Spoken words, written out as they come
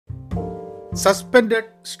Suspended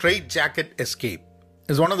straitjacket escape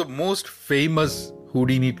is one of the most famous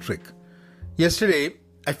Houdini trick. Yesterday,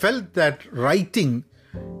 I felt that writing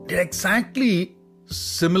did exactly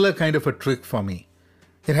similar kind of a trick for me.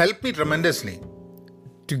 It helped me tremendously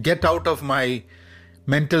to get out of my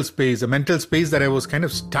mental space, a mental space that I was kind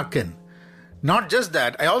of stuck in. Not just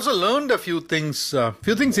that, I also learned a few things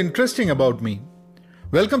interesting about me.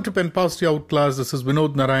 Welcome to Pen Positive Outclass. This is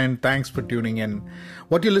Vinod Narayan. Thanks for tuning in.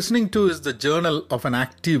 What you're listening to is the journal of an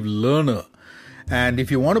active learner. And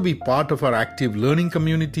if you want to be part of our active learning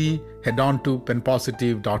community, head on to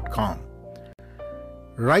penpositive.com.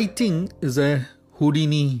 Writing is a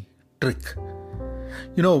Houdini trick.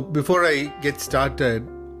 Before I get started,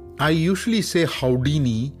 I usually say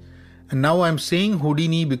Houdini, and now I'm saying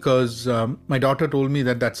Houdini because my daughter told me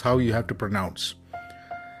that that's how you have to pronounce.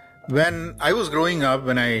 When I was growing up,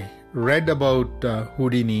 when I read about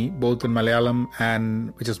Houdini, both in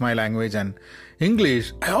Malayalam, which is my language, and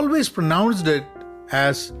English, I always pronounced it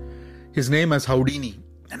as his name as Houdini.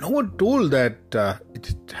 And no one told that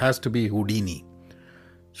it has to be Houdini.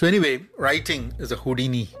 So anyway, writing is a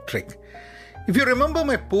Houdini trick. If you remember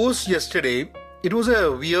my post yesterday, it was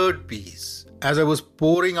a weird piece as I was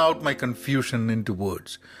pouring out my confusion into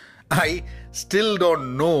words. I still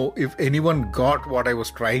don't know if anyone got what I was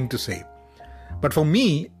trying to say. But for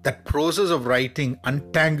me, that process of writing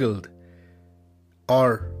untangled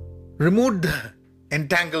or removed the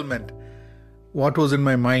entanglement, what was in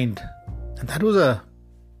my mind. And that was a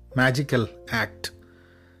magical act.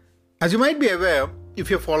 As you might be aware, if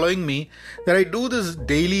you're following me, that I do this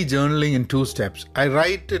daily journaling in 2 steps. I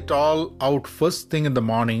write it all out first thing in the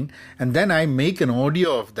morning, and then I make an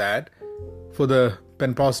audio of that for the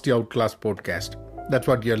Pen Positive Outclass podcast. That's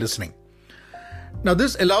what you're listening. Now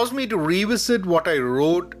this allows me to revisit what I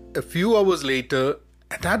wrote a few hours later,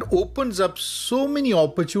 and that opens up so many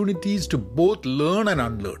opportunities to both learn and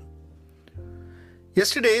unlearn.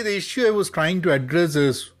 Yesterday, the issue I was trying to address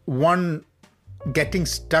is one, getting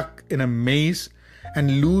stuck in a maze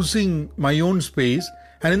and losing my own space,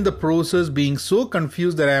 and in the process being so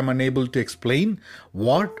confused that I am unable to explain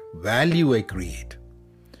what value I create.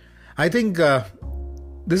 I think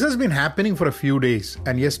this has been happening for a few days,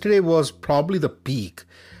 and yesterday was probably the peak.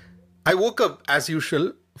 I woke up as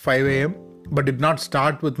usual, 5 a.m., but did not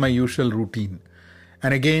start with my usual routine.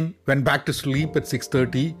 And again, went back to sleep at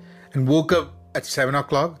 6:30 and woke up at 7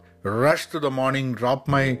 o'clock, rushed to the morning, dropped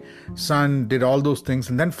my son, did all those things,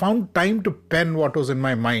 and then found time to pen what was in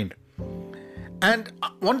my mind. And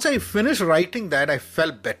once I finished writing that, I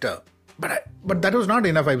felt better. But that was not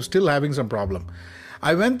enough. I was still having some problem.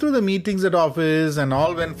 I went through the meetings at office and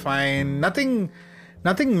all went fine. Nothing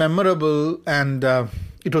memorable, and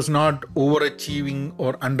it was not overachieving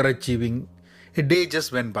or underachieving. A day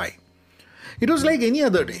just went by. It was like any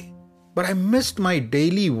other day. But I missed my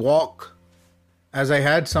daily walk as I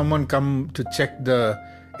had someone come to check the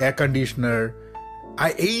air conditioner.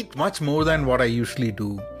 I ate much more than what I usually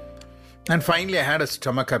do. And finally I had a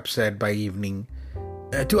stomach upset by evening.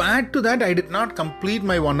 To add to that, I did not complete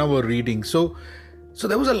my 1-hour reading. So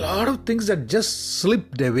there was a lot of things that just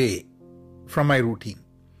slipped away from my routine.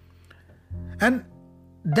 And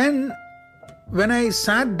then when I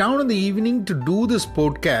sat down in the evening to do this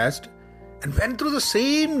podcast and went through the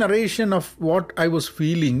same narration of what I was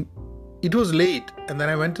feeling, it was late and then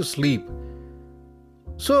I went to sleep.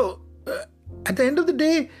 So at the end of the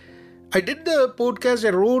day, I did the podcast,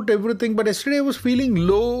 I wrote everything, but yesterday I was feeling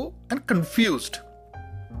low and confused.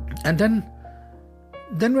 And then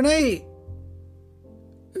when I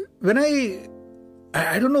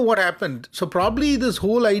don't know what happened. So probably this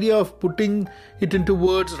whole idea of putting it into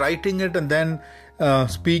words, writing it, and then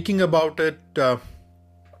speaking about it,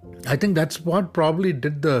 I think that's what probably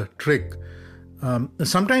did the trick.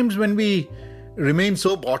 Sometimes when we remain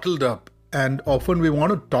so bottled up, and often we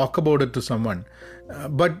want to talk about it to someone,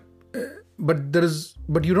 but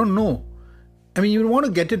you don't know. I mean, you want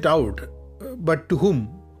to get it out, but to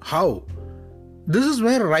whom? How? This is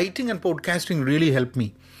where writing and podcasting really helped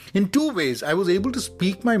me. In 2 ways, I was able to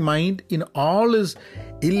speak my mind in all its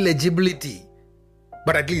illegibility,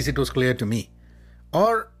 but at least it was clear to me.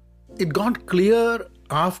 Or it got clear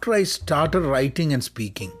after I started writing and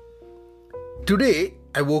speaking. Today,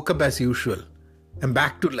 I woke up as usual. I'm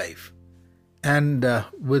back to life. And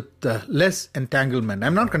with less entanglement.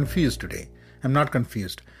 I'm not confused today. I'm not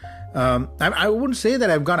confused. I wouldn't say that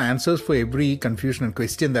I've got answers for every confusion and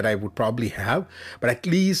question that I would probably have, but at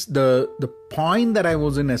least the point that I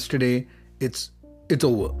was in yesterday, it's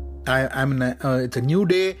over. It's a new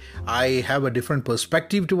day. I have a different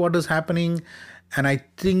perspective to what is happening, and I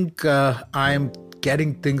think I'm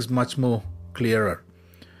getting things much more clearer.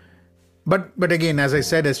 But again, as I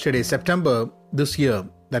said yesterday, September this year,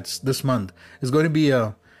 that's this month, is going to be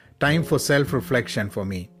a time for self-reflection for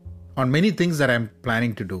me on many things that I'm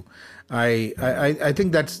planning to do. I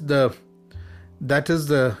think that is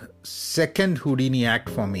the second Houdini act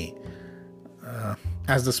for me.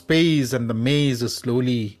 As the space and the maze is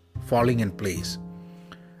slowly falling in place,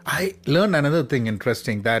 I learned another thing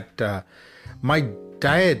interesting, that my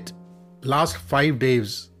diet last 5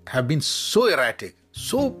 days have been so erratic.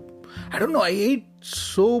 So, I don't know, I ate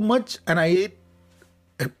so much and I ate,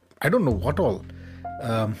 I don't know what all.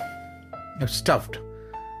 I'm stuffed.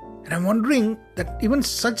 And I'm wondering that even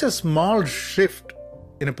such a small shift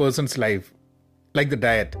in a person's life, like the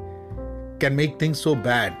diet, can make things so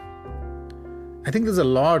bad. I think there's a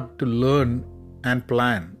lot to learn and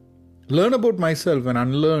plan. Learn about myself and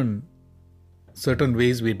unlearn certain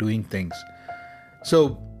ways we're doing things.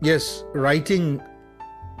 So, yes, writing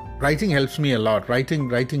helps me a lot. Writing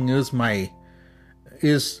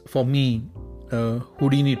is for me a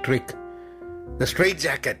Houdini trick. The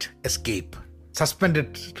straitjacket escape.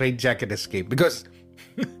 Suspended straitjacket escape. Because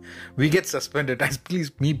we get suspended, at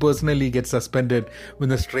least me personally get suspended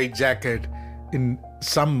with a straitjacket in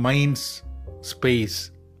some mind's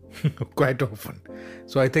space quite often.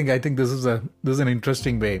 So I think this is an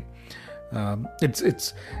interesting way.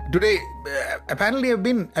 It's today. Apparently, I've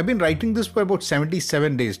been writing this for about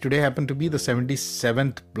 77 days. Today happened to be the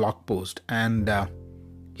 77th blog post, and yeah,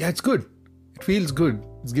 it's good. It feels good.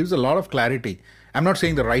 It gives a lot of clarity. I'm not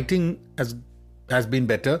saying the writing has been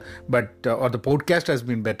better, but or the podcast has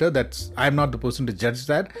been better. I'm not the person to judge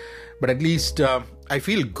that, but at least I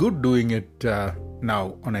feel good doing it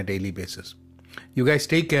now on a daily basis. You guys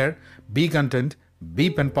take care. Be content. Be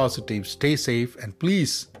pen positive. Stay safe, and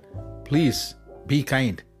please be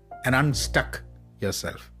kind and unstuck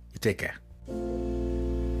yourself. You take care.